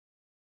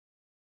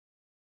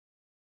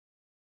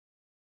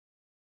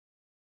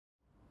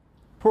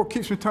What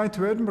keeps me tied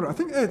to Edinburgh? I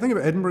think the thing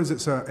about Edinburgh is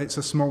it's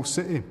a small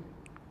city.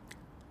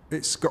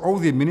 It's got all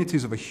the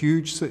amenities of a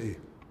huge city,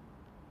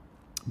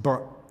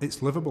 but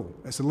it's livable.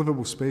 It's a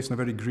livable space and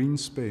a very green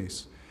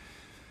space.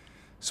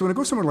 So when I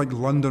go somewhere like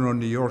London or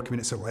New York, I mean,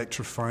 it's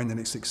electrifying and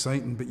it's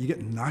exciting, but you get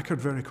knackered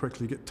very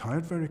quickly, you get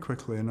tired very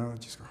quickly, and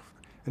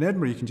in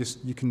Edinburgh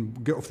you can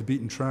get off the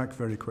beaten track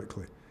very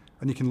quickly,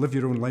 and you can live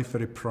your own life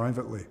very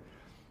privately.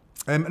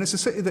 And it's a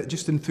city that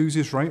just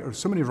enthuses writers.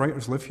 So many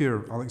writers live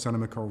here: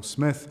 Alexander McCall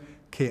Smith,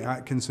 Kate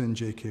Atkinson,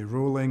 J.K.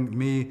 Rowling,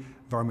 me,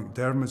 Val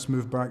McDermott's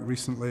moved back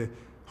recently. A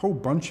whole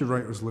bunch of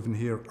writers living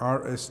here: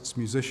 artists,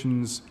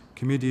 musicians,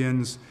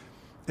 comedians.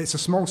 It's a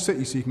small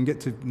city, so you can get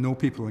to know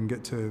people and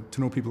get to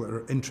know people that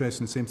are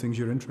interested in the same things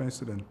you're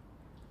interested in.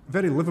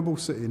 Very livable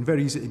city and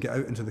very easy to get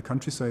out into the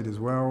countryside as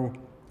well.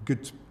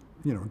 Good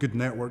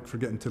network for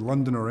getting to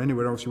London or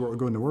anywhere else you want to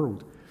go in the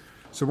world.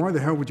 So why the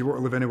hell would you want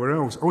to live anywhere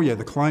else? Oh yeah,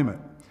 the climate.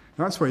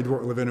 That's why you'd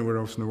want to live anywhere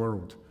else in the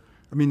world.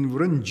 I mean,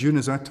 we're in June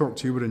as I talk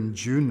to you, we're in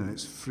June and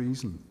it's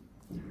freezing.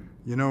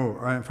 You know,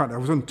 in fact, I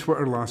was on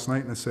Twitter last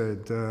night and I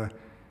said,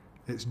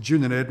 it's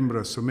June in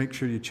Edinburgh, so make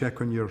sure you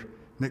check on your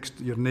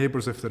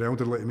neighbours if they're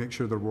elderly to make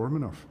sure they're warm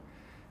enough.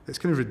 It's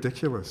kind of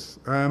ridiculous.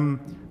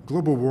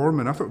 Global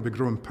warming, I thought we'd be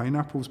growing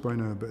pineapples by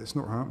now, but it's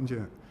not happened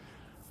yet.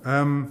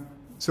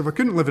 So if I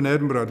couldn't live in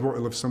Edinburgh, I'd want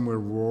to live somewhere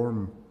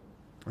warm.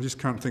 I just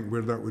can't think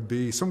where that would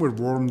be. Somewhere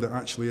warm that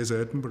actually is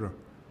Edinburgh.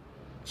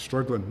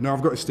 Struggling. No,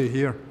 I've got to stay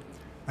here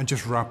and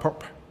just wrap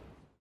up.